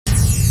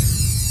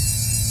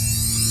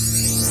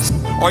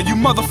Are you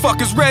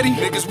motherfuckers ready?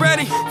 Niggas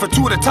ready? For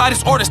two of the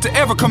tightest artists to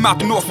ever come out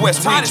the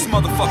Northwest Tightest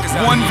region. motherfuckers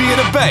out One here. via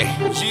the Bay.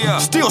 Yeah.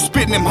 Still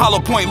spitting them hollow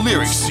point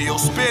lyrics. Still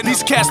spitting.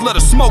 These cats let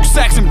us smoke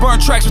sacks and burn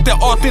tracks with their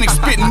authentic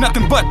spitting,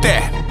 nothing but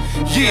that.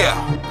 Yeah.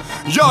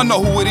 Y'all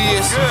know who it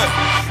is.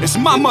 Good. It's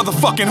my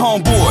motherfucking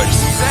homeboys.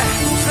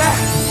 Who's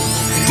that?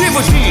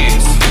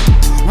 Dividends.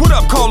 What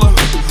up, Cola?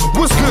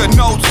 What's good,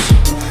 Notes?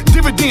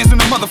 Dividends in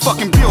the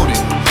motherfucking building.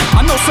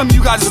 I know some of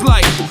you guys is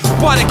like,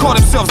 why they call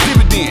themselves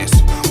Dividends?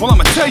 Well,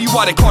 I'ma tell you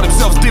why they call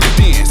themselves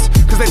Dividends.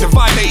 Cause they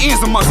divide their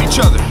ends amongst each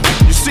other.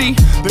 You see,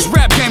 this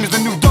rap game is the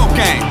new dope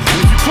game. And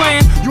if you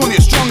playing, you only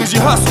as strong as you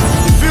hustle.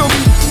 You feel me?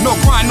 No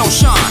grind, no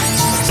shine.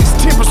 It's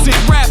 10%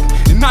 rap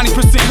and 90%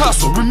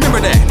 hustle. Remember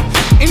that.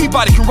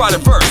 Anybody can write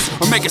a verse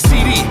or make a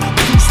CD. But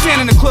can you stand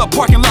in the club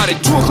parking lot at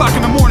 2 o'clock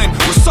in the morning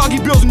with soggy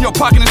bills in your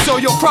pocket and sell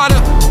your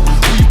product?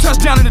 Will you touch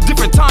down in a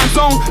different time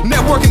zone,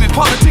 networking and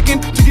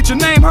politicking to get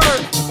your name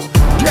heard?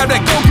 Do you have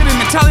that go-getting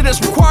mentality that's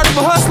required of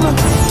a hustler?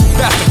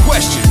 That's the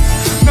question.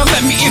 Now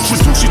let me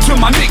introduce you to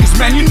my niggas,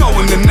 man, you know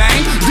in the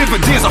name.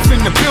 Dividends off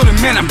in the building,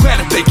 man, I'm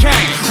glad that they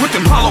came. With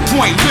them hollow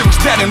point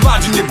lyrics that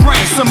enlarge in your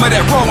brain. Some of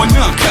that raw and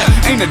uncut,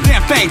 ain't a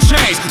damn thing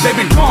changed. They've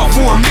been gone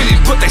for a minute,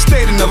 but they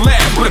stayed in the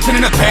lab. With a pen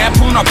in a pad,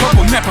 pulling out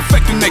purple, man,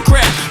 perfecting their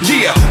craft.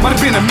 Yeah, might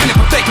have been a minute,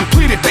 but they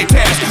completed their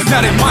task.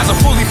 Now their minds are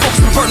fully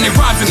focused, converting their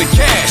rhymes into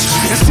cash.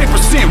 It's 10%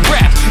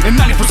 rap and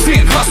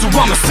 90% hustle.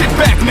 I'ma sit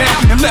back now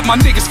and let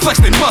my niggas flex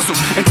their muscle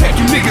and take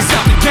you niggas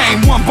out the game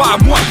one by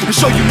one and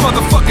show you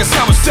motherfuckers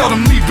how it's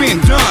seldomly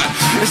been done.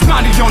 It's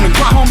 90 on the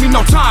grind, homie,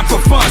 no time for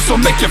fun. So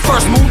make your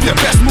first move, your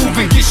best move,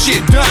 and get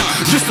shit done.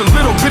 Just a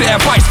little bit of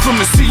advice from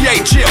the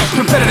CHL.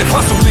 Competitive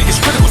Hustle League is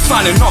Crytical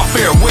signing off,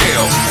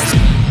 farewell.